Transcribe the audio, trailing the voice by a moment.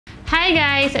Hi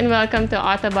guys, and welcome to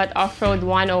Autobot Offroad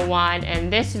 101, and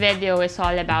this video is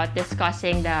all about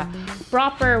discussing the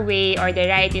proper way or the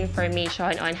right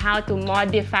information on how to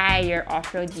modify your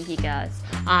off-road vehicles.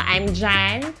 I'm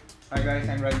Jan. Hi guys,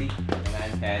 I'm Randy. And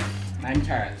I'm Ken. I'm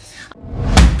Charles.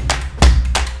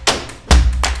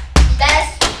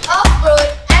 Best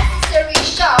off-road accessory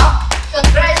shop.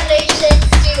 Congratulations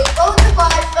to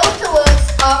Autobot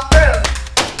Autoworks Offroad.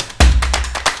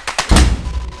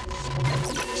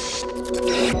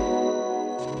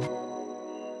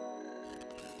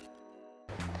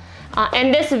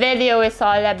 And this video is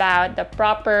all about the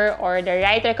proper or the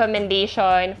right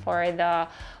recommendation for the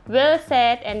wheel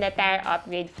set and the tire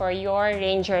upgrade for your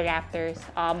Ranger Raptors.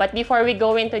 But before we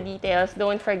go into details,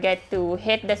 don't forget to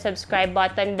hit the subscribe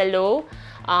button below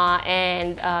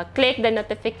and click the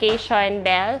notification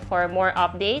bell for more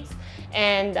updates.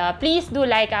 And please do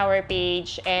like our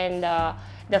page and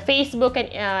the Facebook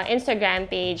and Instagram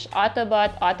page,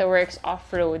 Autobot Autoworks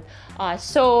Offroad.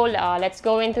 So let's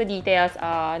go into details.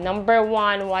 Number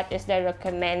one, what is the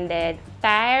recommended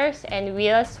tires and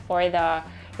wheels for the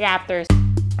Raptors?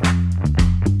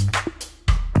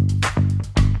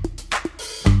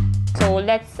 So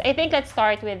I think let's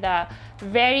start with the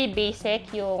very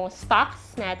basic, yung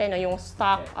stocks natin o yung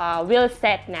stock wheel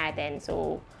set natin.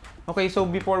 Okay, so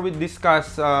before we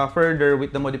discuss further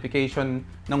with the modification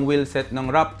ng wheel set ng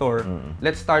Raptor,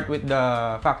 let's start with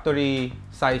the factory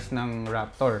size ng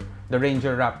Raptor, the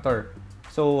Ranger Raptor.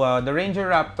 So the Ranger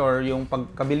Raptor, yung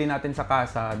pagkabili natin sa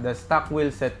casa, the stock wheel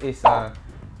set is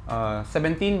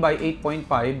 17 by 8.5.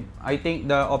 I think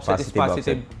the offset is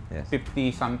positive yes.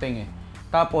 50 something eh.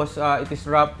 Tapos it is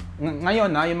wrapped,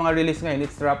 ngayon yung mga release ngayon,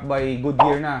 it's wrapped by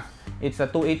Goodyear na. It's a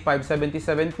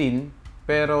 285/70/17.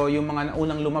 Pero yung mga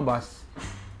unang lumabas,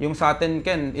 yung sa atin,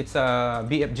 Ken, it's a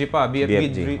BFG pa.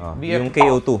 BFG. Yung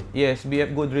KO2. Yes,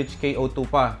 BF Goodrich KO2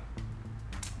 pa.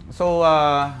 So,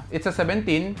 it's a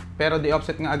 17, pero the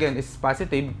offset nga again is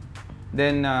positive.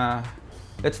 Then,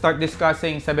 let's start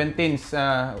discussing 17s,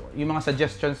 yung mga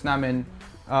suggestions namin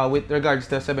with regards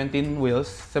to 17 wheels,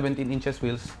 17 inches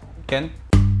wheels. Ken?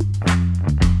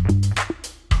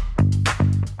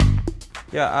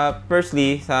 Yeah,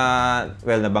 firstly,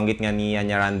 nabanggit nga ni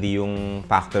Randy yung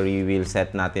factory wheel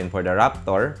set natin for the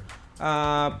Raptor.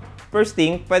 First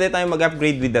thing, pwede tayong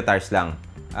mag-upgrade with the tires lang.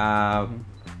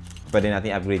 Pwede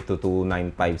natin upgrade to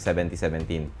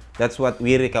 295/70/17. That's what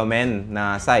we recommend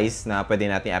na size na pwede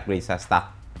natin upgrade sa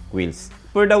stock wheels.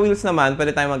 For the wheels naman,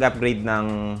 pwede tayong mag-upgrade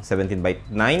ng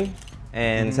 17/9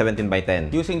 and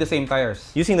 17/10. Using the same tires?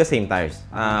 Using the same tires.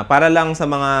 Para lang sa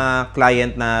mga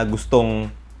client na gustong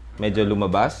medyo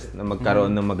lumabas, na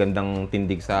magkaroon ng magandang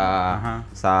tindig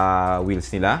sa wheels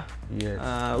nila. Yes.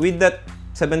 With that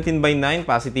 17/9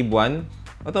 positive 1,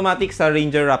 automatic sa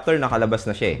Ranger Raptor nakalabas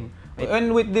na siya eh.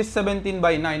 And with this 17/9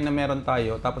 na meron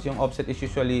tayo, tapos yung offset is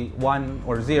usually 1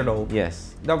 or 0.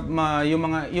 Yes.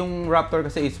 Yung Raptor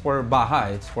kasi is for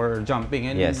baha, it's for jumping,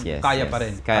 and kaya pa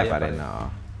rin. Kaya pa rin, oo.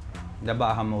 The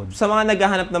baha mode. Sa mga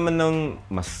naghahanap naman ng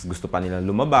mas gusto pa nilang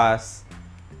lumabas,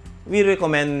 we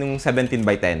recommend yung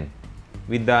 17/10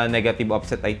 with the negative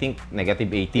offset, I think negative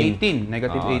 18.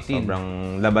 Negative 18.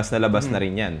 Sobrang labas na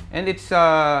rin yan. And it's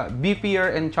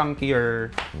beefier and chunkier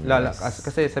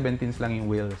kasi 17s lang yung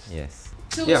wheels. Yes.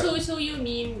 So you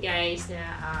mean, guys,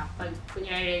 na pag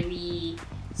kunyari we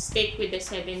stick with the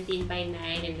 17/9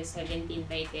 and the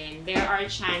 17/10, there are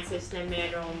chances na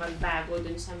merong magbago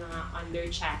dun sa mga under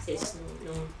chassis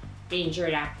nung Ranger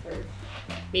Raptor.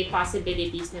 May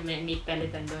possibilities na may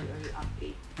palitan doon or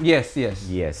upgrade. Yes.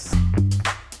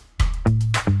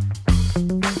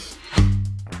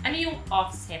 Ano yung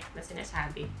offset na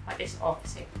sinasabi? What is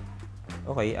offset?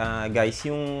 Okay, guys,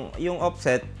 yung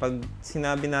offset, pag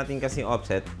sinabi natin kasi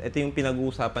offset, ito yung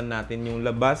pinag-uusapan natin, yung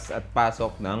labas at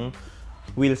pasok ng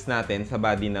wheels natin sa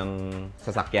body ng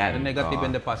sasakyan. The negative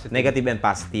and the positive. Negative and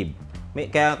positive.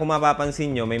 Kaya kung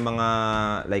mapapansin nyo, may mga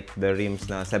like the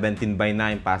rims na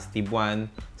 17/9 positive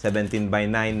 1,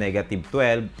 17/9 negative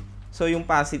 12. So yung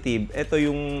positive, ito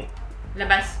yung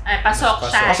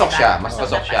pasok siya. Mas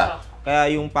pasok siya.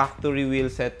 Kaya yung factory wheel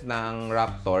set ng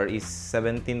Raptor is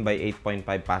 17/8.5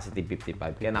 positive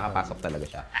 55. Kaya nakapasok talaga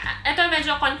siya. Ito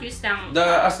medyo confused lang.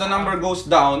 As the number goes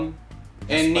down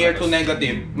and near to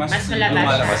negative, mas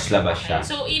labas siya.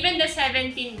 So even the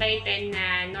 17/10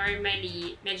 na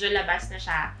normally medyo labas na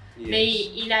siya, may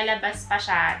ilalabas pa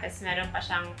siya, tapos meron pa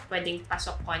siyang pwedeng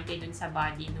pasok konti dun sa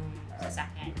body nung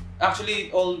sasakyan. Actually,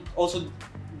 also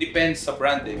depends sa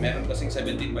brand eh. Meron kasing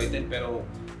 17/10 pero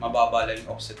mababa lang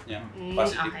yung offset niya.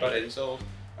 Positive pa rin. So,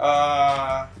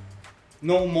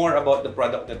 know more about the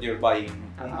product that you're buying,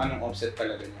 kung anong offset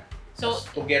talaga niya. So,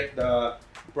 to get the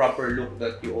proper look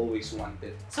that you always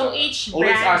wanted. So each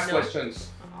always brand, ask no? questions.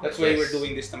 That's why Yes. we're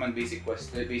doing this naman, basic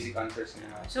answers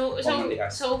na So commonly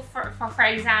asked. for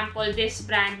example, this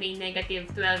brand may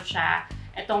 -12 siya.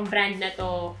 Itong brand na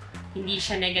to, hindi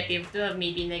siya -12,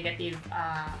 maybe negative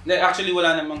Actually,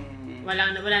 wala namang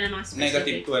namang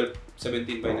specific. -12,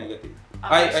 17 by negative.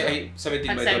 Okay, 17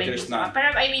 Pag by 12, there's 17. none. Pero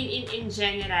I mean, in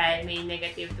general, may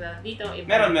 -12 dito.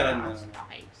 Iba Meron.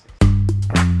 Okay.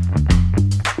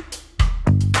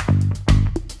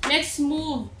 Let's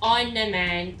move on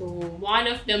naman to one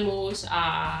of the most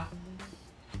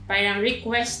parang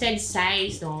requested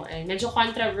size, no? Medyo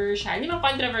controversial. Hindi man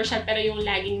controversial, pero yung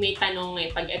laging may tanong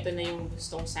pag ito na yung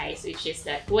gustong size, which is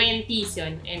the 20s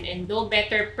yun. And no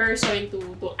better person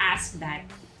to ask that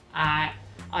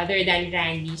other than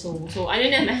Randy. So ano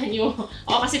naman yung,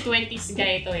 kasi 20s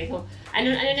guy ito So, ano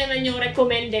naman yung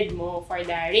recommended mo for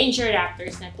the Ranger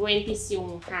Raptors na 20s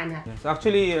yung hanap? Yes,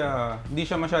 actually, hindi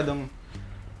siya masyadong,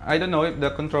 I don't know if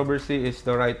the controversy is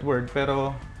the right word,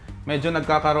 pero medyo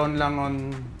nagkakaroon lang on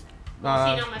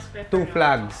Sino mas prefer two mo?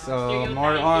 flags.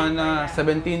 More on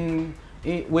Stereotyping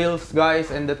 17 wheels guys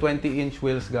and the 20-inch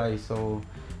wheels guys. So,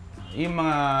 yung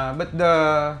mga, but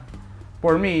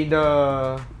for me,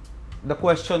 the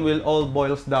question will all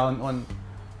boils down on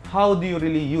how do you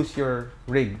really use your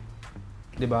rig,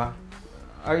 diba?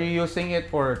 Are you using it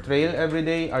for trail every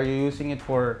day? Are you using it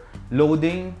for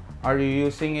loading? Are you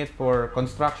using it for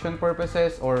construction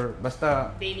purposes or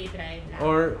basta daily drive lang?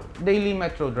 or daily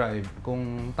metro drive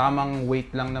kung tamang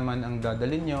weight lang naman ang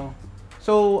dadalhin nyo?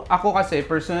 So ako kasi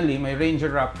personally, my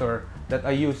Ranger Raptor that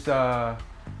I use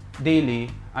daily,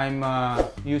 I'm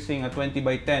using a 20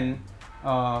 by 10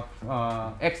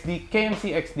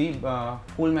 KMC XD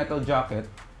full metal jacket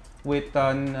with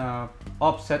an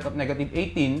offset of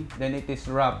 -18. Then it is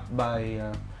wrapped by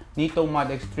Nito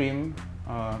Mud Extreme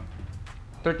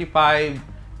 35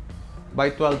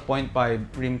 by 12.5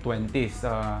 rim 20s.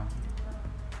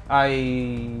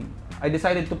 I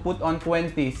decided to put on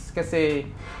 20s kasi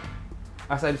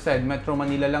as I've said, Metro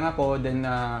Manila lang ako, then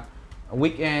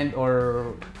weekend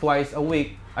or twice a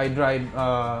week I drive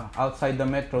outside the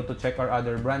metro to check our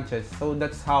other branches. So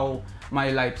that's how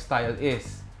my lifestyle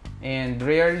is. And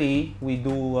rarely we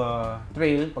do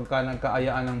trail pagka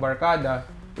nagkaayaan ng barkada,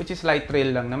 which is light trail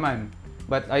lang naman.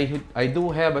 But I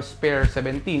do have a spare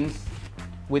 17s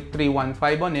with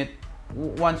 315 on it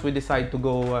once we decide to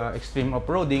go extreme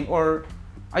off-roading, or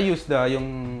I use yung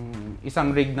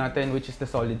isang rig natin which is the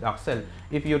solid axle.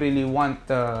 If you really want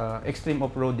extreme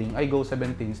off-roading, I go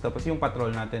 17s tapos yung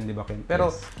patrol natin, di ba Ken? Pero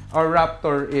Yes. our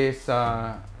Raptor is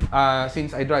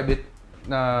since I drive it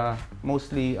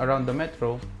mostly around the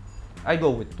metro, I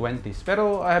go with 20s.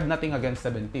 Pero I have nothing against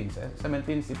 17s.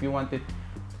 17s if you want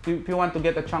to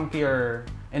get a chunkier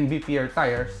and beefier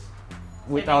tires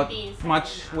without 17s,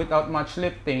 much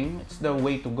lifting, it's the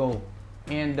way to go.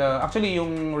 And actually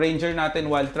yung Ranger natin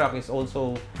wild track is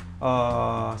also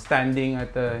standing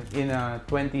at in a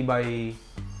 20 by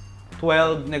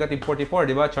 12 -44,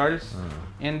 di ba Charles?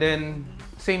 And then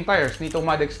same tires, Nito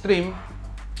Mud Extreme.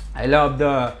 I love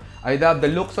the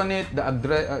looks on it,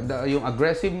 yung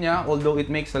aggressive niya, although it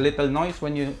makes a little noise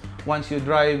once you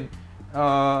drive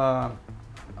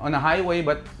on a highway,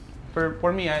 but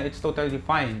for me it's totally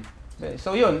fine.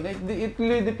 So yun, it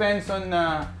really depends on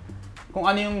kung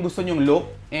ano yung gusto nyong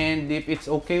look and if it's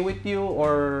okay with you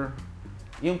or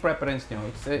yung preference nyo.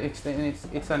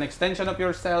 It's an extension of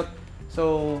yourself.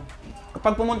 So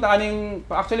pag pumunta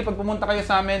kayo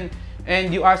sa amin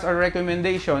and you ask our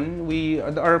recommendation,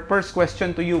 our first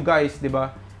question to you guys, di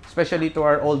ba? Especially to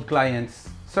our old clients,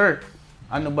 sir,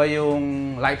 ano ba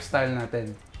yung lifestyle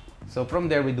natin? So from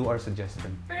there we do our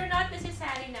suggestion. Pero not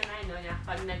necessary naman, no, na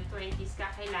pag nag-20s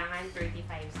ka, kailangan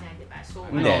 35s na, di ba? So,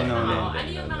 No. ano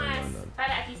yung mga,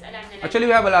 para at least alam nila. Actually,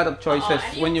 we have a lot of choices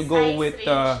ano when you yung go size with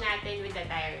range natin with the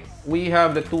tires? we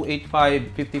have the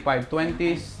 285 55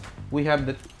 20s, we have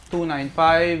the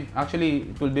 295.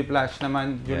 Actually, it will be flash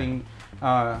naman during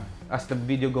as the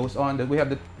video goes on. That we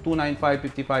have the 295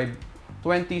 55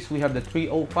 20s, we have the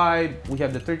 305, we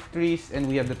have the 33s, and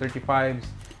we have the 35s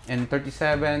and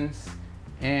 37s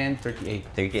and 38.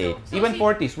 38. So Even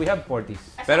 40s, we have 40s.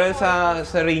 Pero sa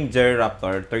Ranger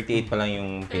Raptor, 38 pa lang yung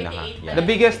pinaka. 38 Yeah. The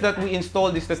biggest that we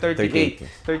installed is the 38.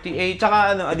 38,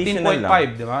 Tsaka additional lang.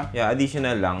 15.5, di ba? Yeah,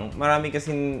 additional lang. Marami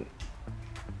kasing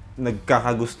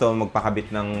nagkakagusto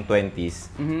magpakabit ng 20s.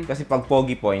 Kasi pag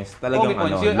pogi points, talagang Pogi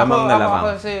points. Yun, lamang na ako lamang.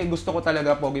 kasi gusto ko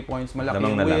talaga pogi points. Malaki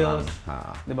Lamang yung na wheels.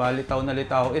 lamang. Di ba? Litaw na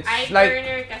litaw. It's Eye like,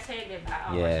 turner kasi, di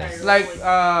ba? Yes. it's like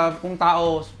kung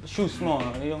tao, shoes mo,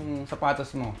 yung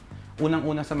sapatos mo,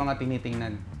 unang-una sa mga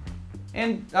tinitingnan.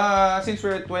 And since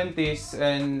we're 20s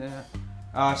and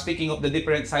speaking of the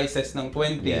different sizes ng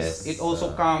 20s, Yes, it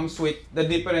also comes with the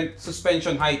different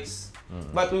suspension heights.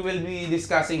 But we will be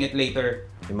discussing it later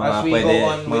Yung mga as we pwede, go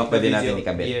on mga with the pwede video. natin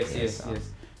ikabit. Yes.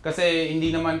 Kasi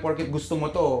hindi naman porket gusto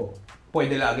mo to,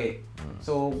 pwede lagi.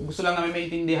 So, gusto lang namin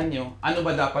maintindihan nyo, ano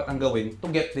ba dapat ang gawin to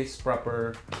get this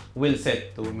proper wheel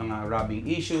set to mga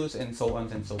rubbing issues and so on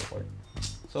and so forth.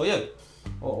 So, yun.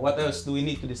 What else do we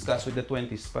need to discuss with the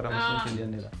 20s para mas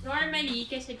maintindihan nila? Normally,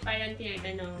 kasi parang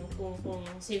tinatanong kung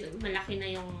malaki na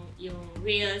yung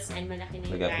wheels and malaki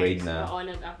na yung Nag-upgrade tires. na. Oo,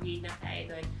 nag-upgrade na tayo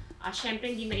doon. Siyempre,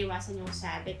 hindi maiwasan yung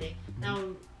sabit eh. Now,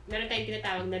 meron tayong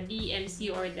tinatawag na BMC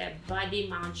or the body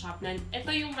mount shop na ito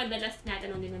yung madalas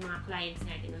natanong din ng mga clients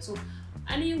natin. So,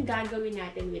 ano yung gagawin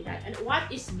natin with that? And what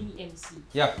is BMC?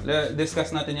 Yeah,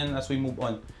 discuss natin yan as we move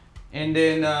on. And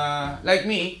then, like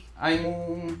me, I'm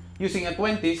using a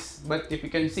 20s, but if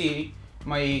you can see,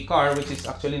 my car, which is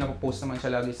actually napopost naman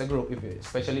siya lagi sa group,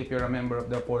 especially if you're a member of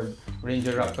the Ford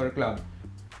Ranger Raptor Club,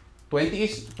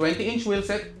 20-inch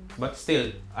wheelset, but still,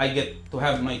 I get to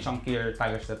have my chunkier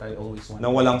tires that I always want.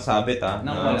 Nang walang sabit Nang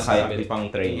na walang side sabit.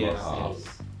 pang tray mo. Yes.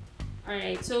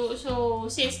 Alright, so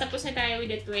since tapos na tayo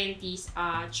with the 20s,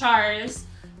 Charles,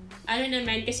 ano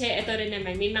naman, kasi ito rin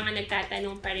naman, may mga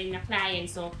nagtatanong pa rin na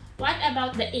clients, so what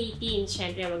about the 18s?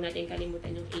 Siyempre, huwag natin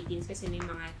kalimutan yung 18s kasi may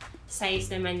mga size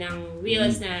naman ng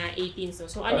wheels na 18s.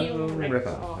 So ano yung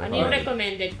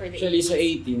recommended for the 18s? Actually, sa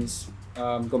 18s,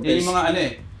 Yun yung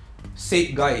mga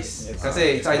safe guys. Yes.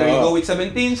 Kasi it's either you go with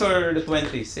 17s or the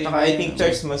 20s. Saka I think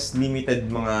Charles mas limited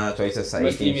mga choices sa 18s.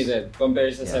 mas limited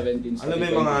compared sa 17s. Ano ba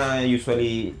yung mga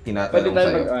usually Pwede tinatanong tayo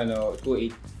sa'yo?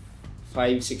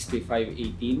 285, 65,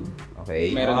 18.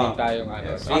 Okay. Meron din tayong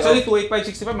Yes. Actually,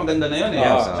 285, 65, maganda na yun eh.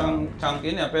 Yes.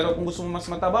 Chunky na. Pero kung gusto mo mas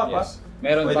mataba pa, Yes.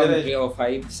 Meron pwede pang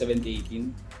rin. 305,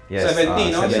 70, 18. Yes,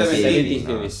 70, no? 70 70.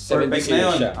 series. 70 Perfect na series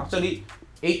yun. siya. Actually,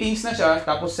 18s na siya,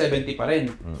 tapos 70 pa rin.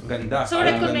 Ganda. So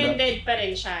Parang recommended pa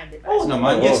rin siya, di ba? Oo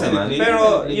naman, Oo yes, naman. definitely. Pero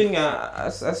Definitely. yun nga,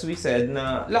 as we said,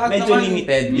 na Lahat medyo naman,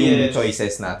 limited yung yes.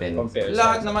 choices natin. Compared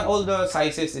Lahat sa naman, all the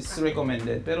sizes is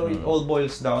recommended. Pero it all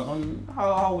boils down on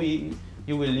how you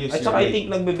will use At your saka I brake. think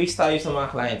nagbe-base tayo sa mga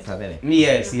clients natin eh.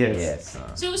 Yes.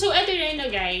 So ito rin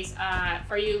guys,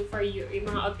 for you yung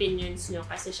mga opinions nyo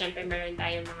kasi syempre meron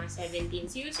tayong mga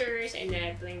 17s users and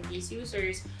 20s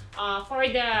users for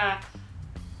the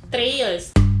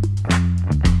trails.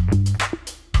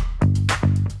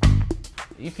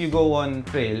 If you go on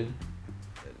trail,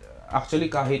 actually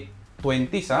kahit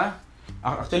 20s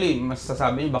actually mas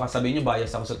sasabihin baka sabihin niyo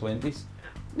bias ako sa 20s.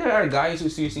 There are guys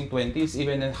who's using 20s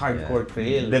even in hardcore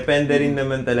trail. Depende rin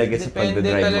naman talaga sa Depende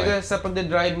pagdadrive mo. talaga sa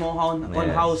pagdadrive mo on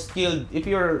Yes. how skilled. If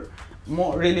you're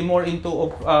really more into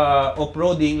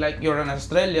off-roading, like you're an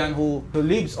Australian who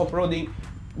lives off-roading,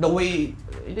 the way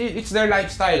it's their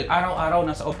lifestyle. Araw-araw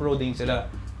nasa off-roading sila.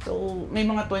 So may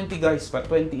mga 20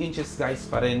 inches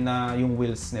guys pa rin na yung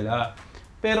wheels nila.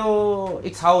 Pero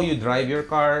it's how you drive your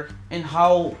car and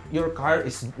how your car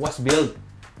was built.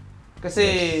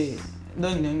 Kasi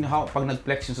doon yung pag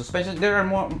nag-flex yung suspension, there are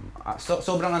more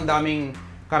sobrang ang daming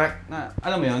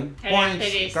alam mo yun,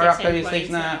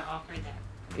 characteristics na offer that.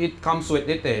 it comes with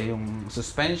it yung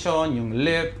suspension, yung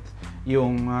lift,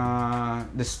 yung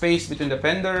the space between the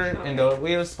fender and the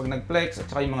wheels pag nag-flex, at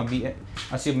saka yung mga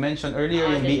as you mentioned earlier,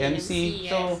 yung The BMC.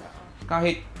 yes. So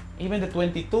kahit even the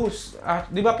 22s,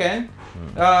 di ba Ken?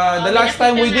 Oh, The last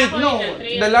time we nakita did, na ako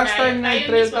the last time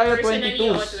nag-trail tayo,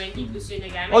 22s 22s. yung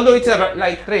nagamit. Although it's a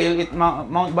light trail,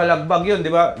 Mount Balagbag yun, di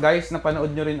ba? Guys,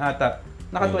 napanood nyo rin ata.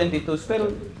 Naka 22s, pero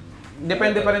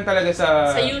depende pa rin talaga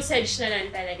sa usage na lang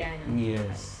talaga. No?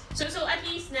 Yes. So at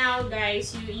least now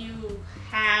guys, you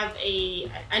have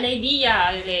an idea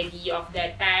already of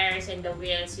the tires and the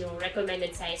wheels, yung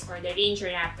recommended size for the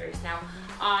Ranger Raptors. Now,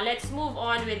 let's move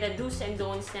on with the do's and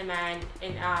don'ts naman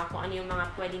and kung ano yung mga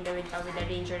pwedeng gawin pa with the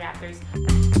Ranger Raptors.